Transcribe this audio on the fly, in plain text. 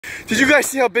Did you guys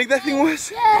see how big that thing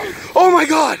was? Yes. Oh my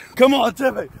God. Come on,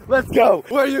 Timmy. Let's go.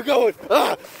 Where are you going?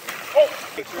 Ah. Oh.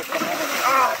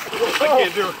 I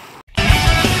can't do it.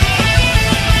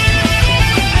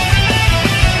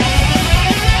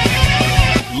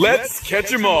 Let's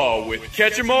catch 'em all with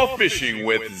Catch 'em All Fishing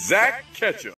with Zach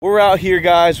Ketchum. We're out here,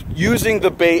 guys, using the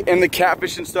bait and the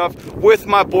catfish and stuff with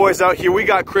my boys out here. We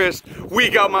got Chris, we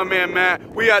got my man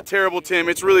Matt, we got Terrible Tim.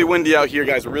 It's really windy out here,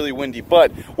 guys, really windy.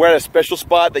 But we're at a special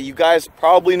spot that you guys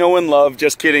probably know and love.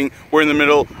 Just kidding, we're in the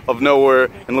middle of nowhere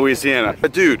in Louisiana.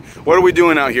 But dude, what are we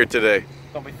doing out here today?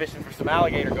 Gonna be fishing for some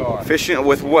alligator gar. Fishing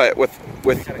with what? With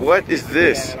what is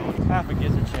this? Half a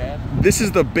gizzard shad. This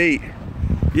is the bait.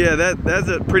 Yeah, that's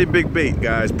a pretty big bait,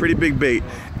 guys. Pretty big bait.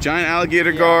 Giant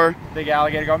alligator gar. Big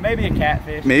alligator gar. Maybe a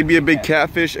catfish. Maybe a big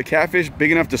catfish. A catfish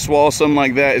big enough to swallow something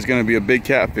like that is going to be a big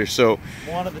catfish. So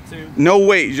one of the two. No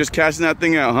weight. You're just casting that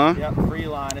thing out, huh? Yep. Free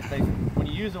line. When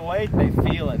you use a weight, they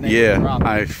feel it. Yeah,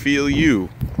 I feel you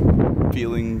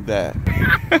feeling that.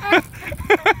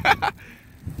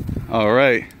 All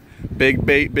right, big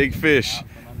bait, big fish.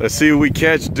 Let's see what we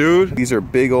catch, dude. These are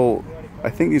big old. I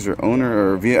think these are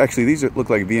owner or actually these look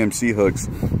like VMC hooks.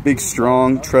 Big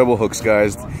strong treble hooks,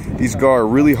 guys. These gar are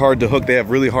really hard to hook. They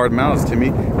have really hard mouths, Timmy.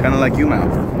 Kind of like you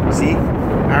mouth. See?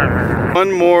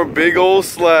 One more big old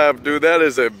slab, dude. That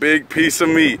is a big piece of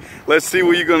meat. Let's see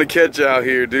what you're gonna catch out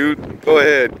here, dude. Go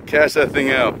ahead, cast that thing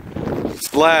out.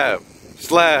 Slab,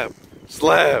 slab,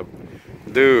 slab.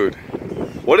 Dude,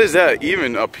 what is that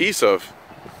even a piece of?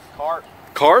 Carp.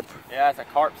 Carp? Yeah, it's a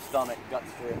carp stomach, guts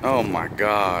to it. Oh my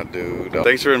God, dude.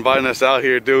 Thanks for inviting us out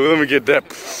here, dude. Let me get that.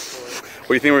 What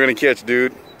do you think we're gonna catch,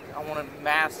 dude? I want a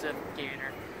massive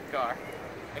gator gar.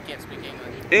 I can't speak English.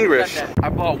 English. I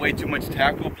bought way too much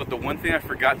tackle, but the one thing I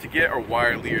forgot to get are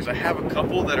wire leaders. I have a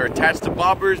couple that are attached to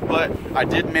bobbers, but I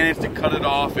did manage to cut it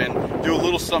off and do a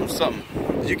little something, something.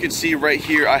 As you can see right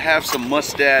here, I have some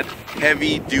Mustad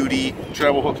heavy duty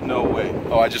treble hooks. No way.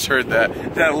 Oh, I just heard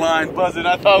that line buzzing.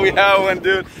 I thought we had one,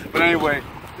 dude. But anyway,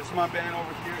 this is my band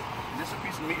over here. Is this a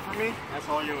piece of meat for me? That's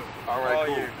all yours. All right, all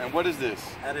cool. You. And what is this?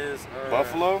 That is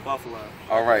buffalo? Buffalo.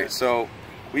 All right, so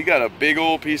we got a big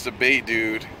old piece of bait,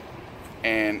 dude,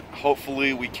 and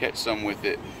hopefully we catch some with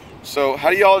it. So how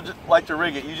do y'all like to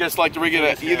rig it? You just like to rig it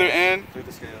at either end? Through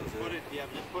the scales.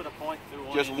 Just put a point through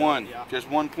one. Just one. Yeah. Just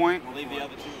one point? We'll leave the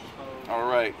other two exposed. All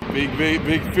right. Big bait,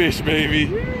 big fish, baby.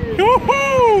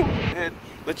 Woohoo! And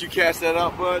let you cast that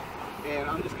out, bud. And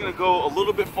I'm just gonna go a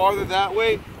little bit farther that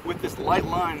way with this light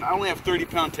line. I only have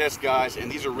 30-pound test, guys,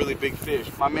 and these are really big fish.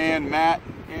 My man Matt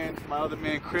and my other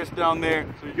man Chris down there.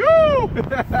 So,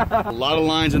 a lot of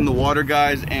lines in the water,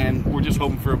 guys, and we're just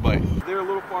hoping for a bite. They're a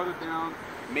little farther down.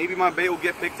 Maybe my bait will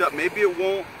get picked up. Maybe it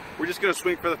won't. We're just gonna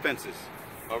swing for the fences.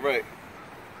 All right.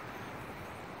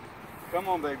 Come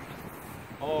on, baby.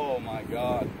 Oh my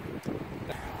God.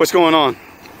 What's going on?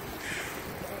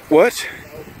 What?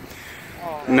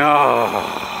 Oh,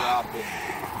 no.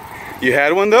 You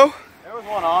had one though? There was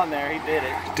one on there. He did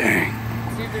it. Dang.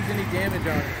 See if there's any damage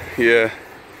on it. Yeah.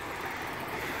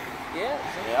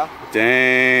 Yeah.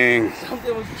 Dang.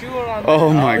 Something was chewing on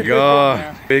Oh there. my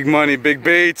God. Big money, big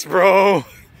baits, bro.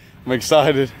 I'm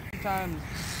excited. Sometimes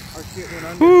our shit went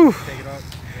under. Whew. Take it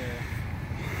off.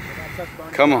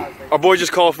 Come on. Our boy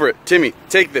just called for it. Timmy,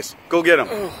 take this. Go get him.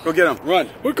 Go get him. Run.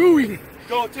 We're going.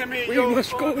 Go, Timmy. We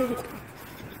must go.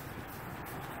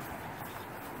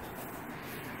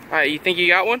 Alright, you think you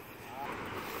got one?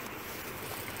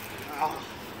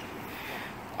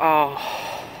 Oh.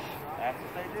 That's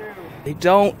what they do. They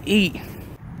don't eat.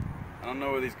 I don't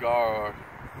know where these gar are.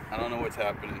 I don't know what's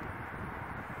happening.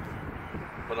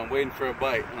 But I'm waiting for a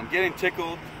bite. And I'm getting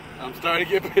tickled. And I'm starting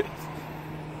to get pissed.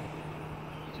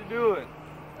 What you doing?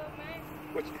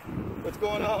 What's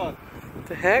going on? What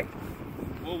the heck?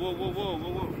 Whoa, whoa, whoa, whoa, whoa,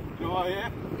 whoa. You know who I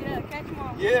am? Yeah, catch them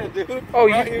all. Yeah, dude. Oh,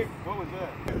 we're out you... here. What was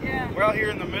that? Yeah. We're out here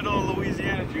in the middle of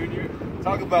Louisiana, Junior.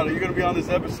 Talk about it. You're going to be on this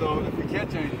episode. If we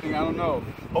catch anything, I don't know.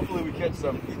 Hopefully we catch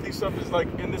something. You think something's like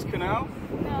in this canal?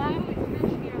 No, I haven't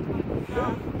finished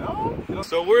here. No?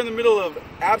 So we're in the middle of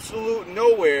absolute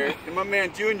nowhere, and my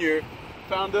man Junior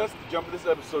found us to jump in this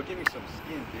episode. Give me some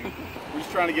skin, dude. We're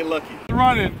just trying to get lucky.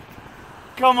 Running.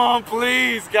 Come on,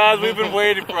 please, guys. We've been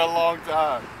waiting for a long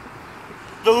time.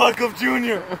 The luck of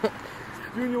Junior.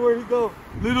 Junior, where'd he go?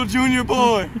 Little Junior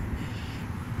boy.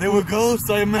 They were ghosts,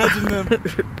 I imagine them.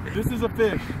 This is a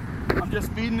fish. I'm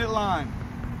just feeding it line.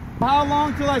 How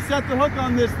long till I set the hook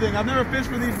on this thing? I've never fished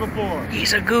with these before.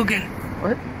 He's a Googan.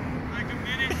 What? Like a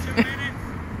minute, 2 minutes.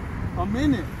 A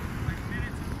minute? Like a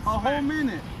minute. A whole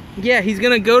minute? Yeah, he's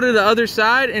gonna go to the other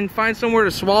side and find somewhere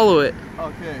to swallow it.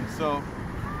 Okay, so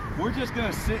We're just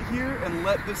gonna sit here and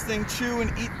let this thing chew and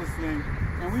eat this thing.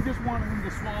 And we just want him to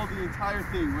swallow the entire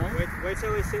thing, right? Wait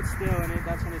till he sits still, and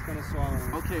that's when he's gonna swallow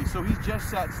it. Okay, so he's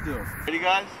just sat still. Ready,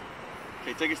 guys?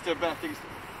 Okay, take a step back. Take a step.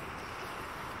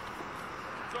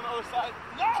 It's on the other side.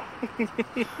 No!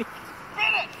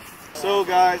 Spin it! So,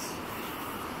 guys.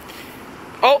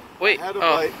 Oh, wait. I had a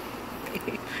bite.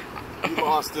 He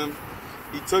lost him.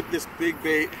 He took this big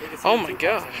bait. Oh my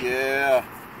gosh. Yeah.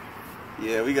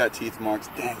 Yeah, we got teeth marks.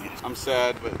 Dang it. I'm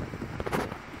sad, but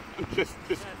I'm just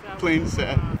plain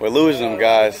sad. We're losing them,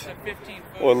 guys.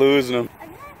 We're losing them.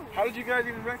 How did you guys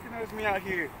even recognize me out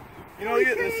here? You know,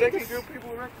 the second group of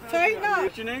people recognize me out here.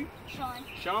 What's your name? Sean.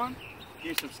 Sean?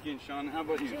 Give me some skin, Sean. How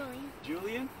about you? Julian.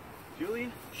 Julian?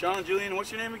 Julian? Sean, Julian.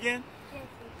 What's your name again?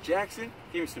 Jackson?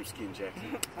 Give me some skin,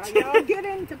 Jackson. I'll get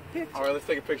into pictures. All right, let's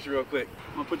take a picture real quick.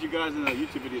 I'm gonna put you guys in a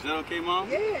YouTube video. Is that okay,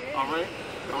 Mom? Yeah. All right.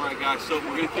 All right, guys. So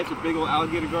we're gonna catch a big old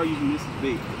alligator gar using this as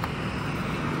bait.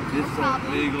 This is a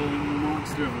big old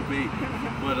monster of a bait.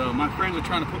 But my friends are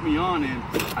trying to put me on, and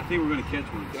I think we're gonna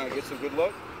catch one. Can I get some good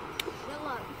luck? Good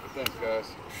luck. Thanks,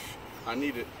 guys. I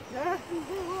need it.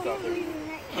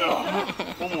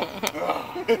 One more.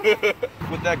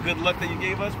 With that good luck that you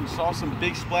gave us, we saw some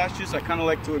big splashes. I kind of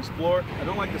like to explore. I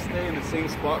don't like to stay in the same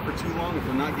spot for too long if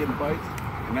we're not getting bites.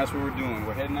 And that's what we're doing.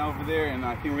 We're heading out over there, and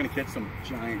I think we're gonna catch some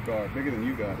giant gar, bigger than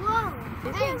you guys. Whoa.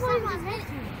 Hey, someone's hit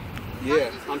me.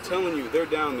 Yeah, I'm telling you, they're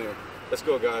down there. Let's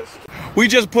go, guys. We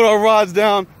just put our rods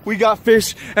down. We got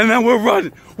fish, and then we're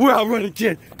running. We're out running,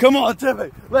 kid. Come on, Timmy.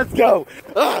 Let's go.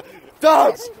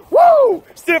 Dogs. Woo!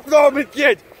 Stiff arm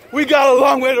kid. We got a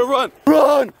long way to run.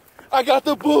 Run! I got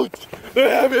the boots. They're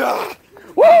heavy.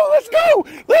 Whoa! Let's go!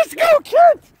 Let's go,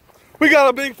 kids! We got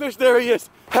a big fish. There he is.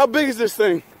 How big is this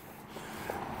thing?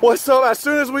 What's up? As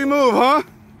soon as we move, huh?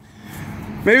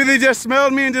 Maybe they just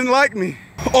smelled me and didn't like me.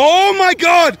 Oh my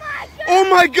God! Oh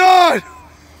my God!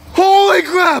 Holy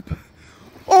crap!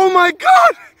 Oh my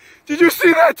God! Did you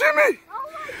see that, Timmy?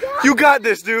 Oh my God. You got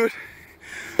this, dude.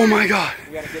 Oh my God.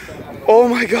 Oh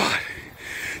my God.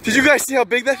 Did you guys see how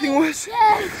big that thing was?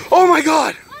 Yes. Oh my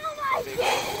God. Oh my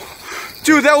God.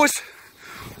 Dude, that was,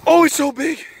 oh, it's so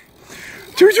big.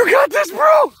 Dude, you got this,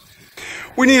 bro.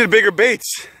 We needed bigger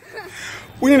baits.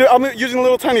 I'm using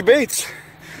little tiny baits.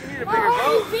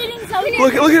 Oh, he's feeding something.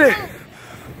 Look at it.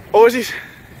 Oh, is he?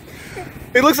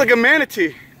 It looks like a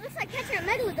manatee. Looks like catching a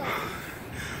Megalodon.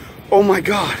 Oh my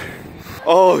God.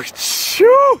 Oh,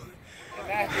 shoo.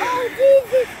 Oh,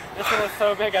 Jesus. This one was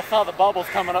so big, I saw the bubbles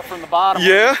coming up from the bottom.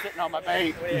 Yeah? Sitting on my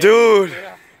bait. Dude,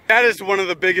 that is one of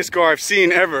the biggest gar I've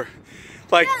seen ever.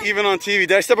 Like, even on TV.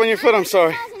 Did I step on your foot? I'm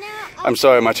sorry. I'm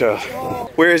sorry, my child.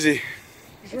 Where is he?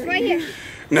 It's right here.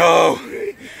 No.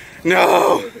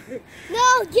 No.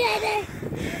 No, get it.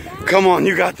 Come on,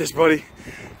 you got this, buddy.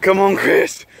 Come on,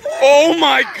 Chris. Oh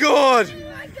my God.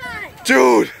 Oh my God.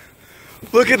 Dude,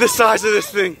 look at the size of this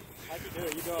thing.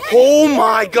 Oh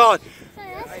my God.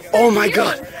 Oh my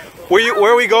God.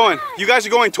 Where are we going? You guys are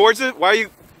going towards it? Why are you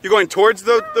going towards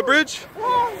the bridge?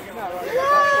 Whoa.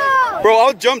 Bro,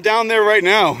 I'll jump down there right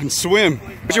now and swim.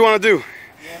 What you want to do?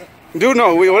 Dude,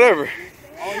 no, whatever.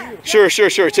 Sure.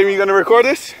 Tim, you gonna record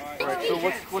this? Alright, so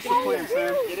what's the plan,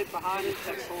 Sam? Get it behind its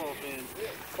pectoral fin.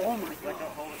 Oh my God.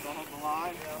 Hold the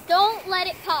line. Don't let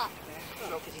it pop.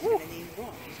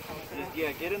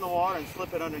 Yeah, get in the water and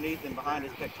slip it underneath and behind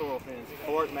his pectoral fins.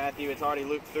 Forward, Matthew, it's already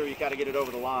looped through. You got to get it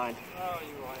over the line. Oh,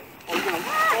 you're right.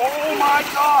 Oh my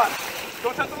God!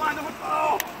 Don't touch the line.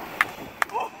 Oh!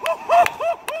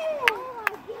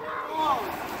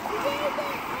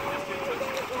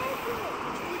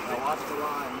 Now watch the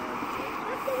line, man.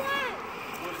 What's the line?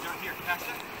 What is down here? Catch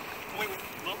that? Wait,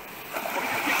 look.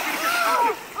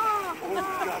 Oh my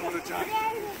God, what a giant.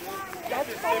 Get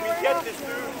this, Timmy. Get this, dude.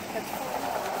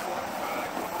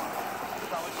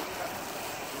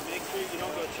 Make sure you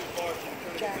don't go too far.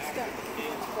 Jack, stop.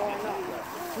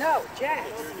 No, Jack.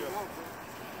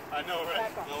 I know,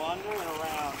 right? Go under and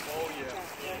around. Oh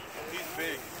yeah. He's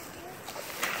big.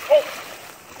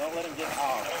 Don't let him get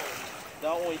off.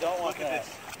 We don't want Look at that.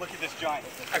 this. Look at this giant.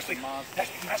 Actually, monster.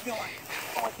 pass me a line.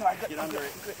 Oh, no, I got Get under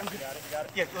it. I'm good. You got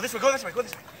it. Yeah, go this way. Go this way.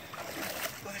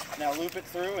 Now loop it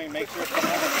through and make sure it's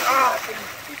coming out.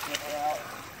 Keep sniffing out.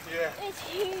 Yeah. It's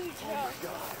huge. Let's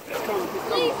go.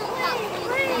 Please,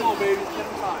 please. Come on, baby.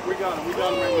 We got him. We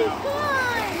got him right now. Come on.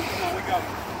 Come on, we got him.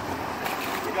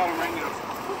 We got him right now.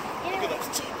 Look at those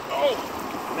teeth. Oh!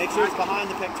 Make sure it's behind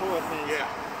the pectoral fins. Yeah.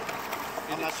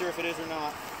 I'm not sure if it is or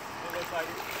not. It looks like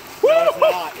it. No, it's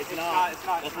not. It's not. It's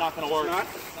not. That's not going to work.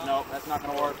 It's not? No, that's not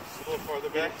going to work. A little further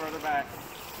Get back. it further back.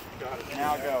 Got it.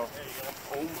 Now go.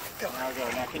 Oh my God. Now go.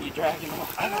 Now can you drag him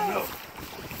off? I don't know.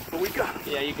 Oh, we got him.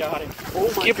 Yeah, you got him.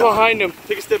 Oh my Get God. behind him.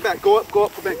 Take a step back. Go up, go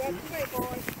back.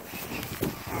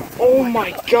 Oh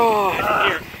my God.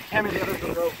 Here, hand me the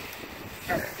other rope.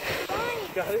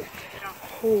 Got it?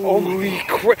 Holy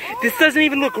crap. This doesn't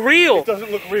even look real. It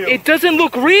doesn't look real. It doesn't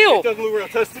look real. It doesn't look real.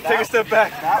 Take a step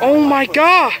back. Oh my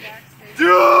God. Dude!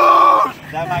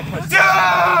 That might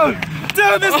push.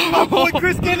 Dude, this is my boy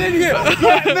Chris. Get in here.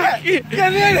 Yeah, Matt,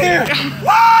 get in here.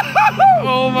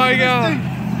 Oh my God.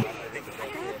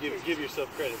 Give yourself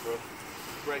credit, bro.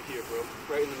 Right here, bro.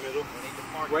 Right in the middle.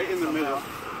 Right in the middle.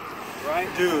 Right?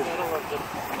 Dude.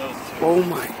 Oh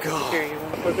my God.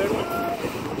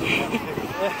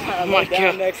 Oh my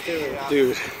God. Next to it.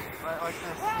 Dude.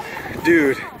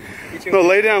 Dude. No,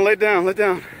 lay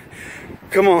down.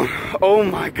 Come on. Oh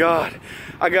my God.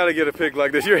 I gotta get a pic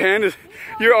like this.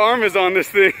 Your arm is on this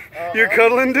thing. You're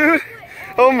cuddling, dude?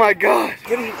 Oh my God.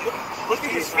 Get in here. Look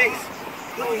at his face.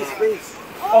 Look at his face.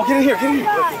 Oh, get in here.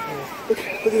 Look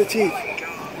at the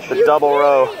teeth. The double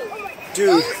row.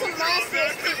 Dude.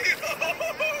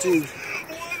 Dude.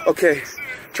 Okay.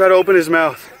 Try to open his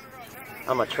mouth.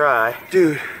 I'm gonna try.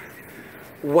 Dude.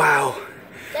 Wow.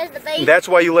 There's the baby. That's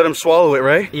why you let him swallow it,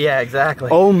 right? Yeah, exactly.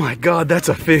 Oh my God, that's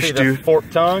a fish, See the dude.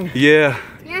 forked tongue? Yeah.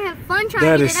 You're gonna have fun trying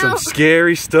That to is get it some out.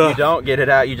 scary You stuff. don't get it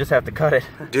out, you just have to cut it.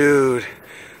 Dude.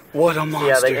 What a monster.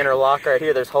 Yeah, they interlock right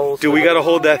here. There's holes. Dude, we gotta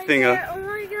hold that thing up. Oh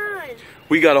my God.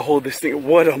 We gotta hold this thing.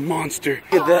 What a monster.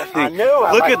 Look at that thing. I knew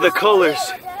I Look liked at the this.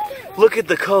 colors. Look at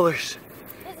the colors.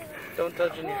 Don't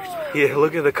touch your ears. Yeah,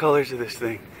 look at the colors of this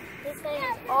thing. This thing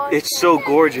is awesome. It's so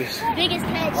gorgeous. Biggest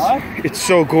catch. It's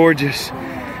so gorgeous.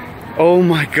 Oh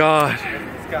my God.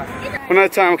 One at a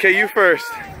time. Okay, you first.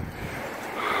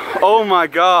 Oh my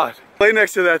God. Lay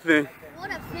next to that thing. What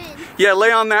a fin. Yeah,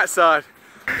 lay on that side.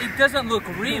 It doesn't look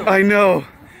real. I know.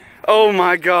 Oh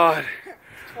my God.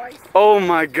 Oh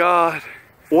my God.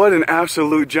 What an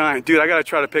absolute giant. Dude, I gotta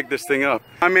try to pick this thing up.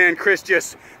 My man Chris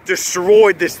just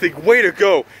destroyed this thing. Way to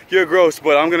go. You're gross,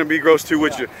 but I'm gonna be gross too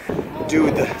with you.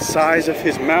 Dude, the size of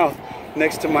his mouth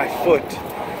next to my foot.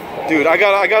 Dude, I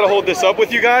gotta hold this up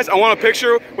with you guys. I want a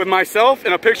picture with myself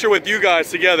and a picture with you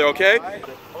guys together, okay?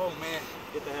 Oh man,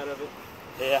 get the head of it.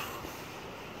 Yeah.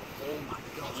 Oh my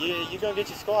God. Yeah, you're gonna get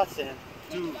your squats in.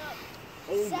 Dude.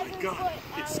 Oh my God.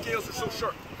 Its scales are so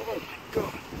sharp. Oh my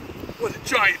God. What a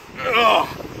giant. Oh.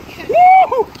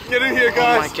 Woo! Get in here, Oh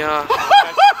guys. my God.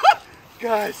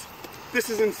 Guys, this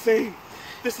is insane.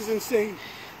 This is insane.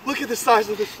 Look at the size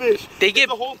of this fish. They get- Is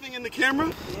the whole thing in the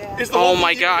camera? Is the Oh whole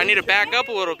my thing God. I in need the to back camera? up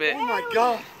a little bit. Oh my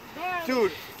God.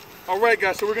 Dude. All right,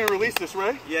 guys, so we're going to release this,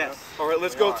 right? Yes. All right,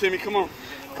 let's go, Timmy. Come on.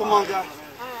 Come on, guys.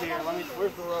 Here,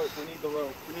 where's the rope? We need the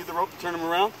rope. We need the rope to turn him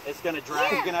around. It's gonna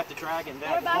drag, you're gonna have to drag him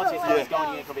down. about Once to he let starts it going,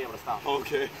 go? you ain't gonna be able to stop him.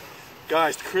 Okay.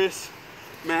 Guys, Chris,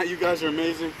 Matt, you guys are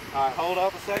amazing. All right, hold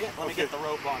up a second. Let me Okay. get the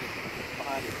rope on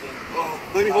behind his fin. Oh,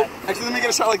 let me hold. Actually, let me get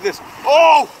a shot like this.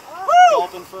 Oh! Woo!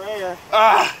 Open for air.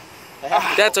 Ah!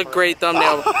 That's a great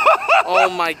thumbnail. Oh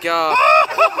my God.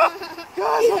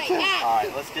 Guys, okay. All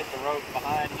right, let's get the rope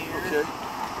behind here. Okay.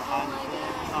 Behind the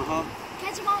fin. Uh-huh.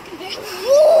 Catch him all, can barely.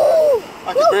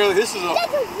 I can barely. This is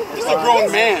a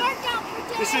grown man.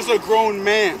 This is a grown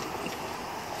man.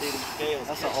 See them scales.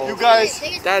 That's an old You guys,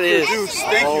 That is. dudes,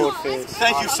 thank you.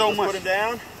 Thank you so Let's much. put him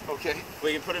down. Okay.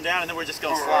 We can put him down and then we're just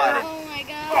gonna slide it. Oh my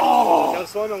God. Oh, Go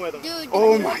swimming with him. Dude.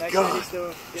 oh my God.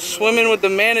 Swimming with the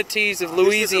manatees of This is a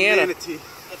Louisiana. manatee.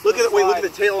 Look at it. Wait, look at the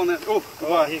tail on that. Oh,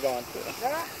 Oh, he gone.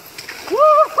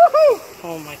 woo!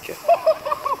 Oh my God.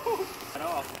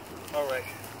 All right.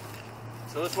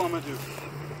 So that's what I'm gonna do.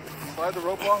 Slide the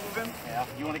rope off of him. Yeah.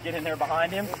 You want to get in there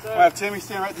behind him? I have Timmy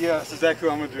stand right there. Yeah, that's exactly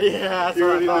what I'm gonna do. Yeah, that's You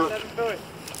what already I know.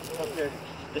 thought. Okay.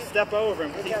 Just step over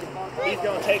him. He's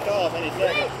gonna take off any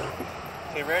second.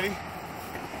 Okay, ready?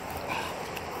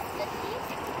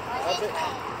 That's it.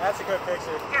 That's a good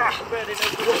picture. I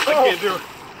can't do it.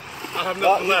 I have Oh,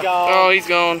 nothing he left. gone. Oh, he's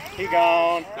gone. He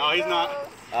gone. No, he's not.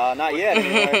 Not yet.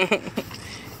 Anyway.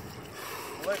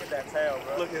 Look at that tail,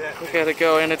 bro. Look at that. Look at it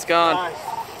go, and it's gone.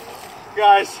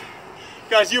 Guys,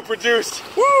 you produced.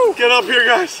 Woo! Get up here,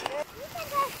 guys.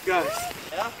 Guys,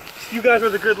 you guys were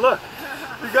the good luck.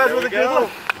 You guys were the good luck.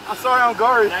 I'm sorry I'm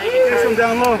Gary. Get some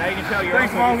down low. Now you can tell your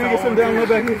Thanks, Mom. I'm gonna get some down low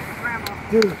back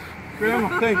here. Dude,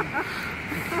 Grandma, thank you.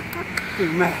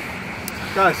 Dude,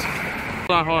 Matt. Guys,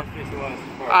 Hold on, hold on.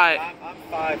 Alright. I'm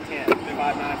 5'10",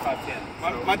 5'9",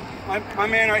 5'10". my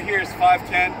man right here is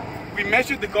 5'10". We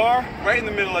measured the gar right in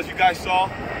the middle, as you guys saw.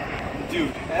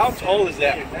 Dude, how tall is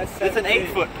that? It's an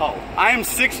 8-foot pole. I'm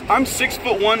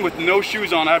 6'1" with no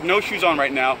shoes on. I have no shoes on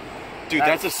right now. Dude,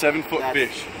 that's a 7-foot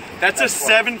fish. That's a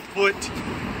 7-foot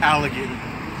alligator.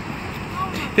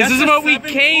 This is what we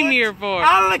came here for.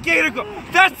 Alligator gar.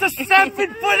 That's a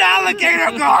 7-foot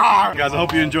alligator gar. Guys, I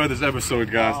hope you enjoyed this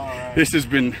episode, guys. Right. This has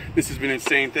been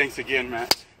insane. Thanks again,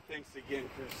 Matt. Thanks again,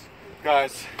 Chris.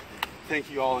 Guys,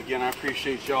 thank you all again. I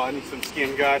appreciate y'all. I need some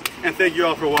skin, guys. And thank you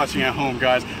all for watching at home,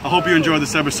 guys. I hope you enjoyed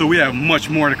this episode. We have much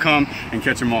more to come, and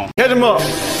catch them all. Catch them up.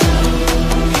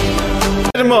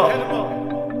 Catch them up.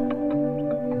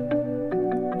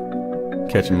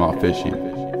 Catch them all fishing,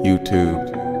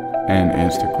 YouTube and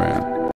Instagram.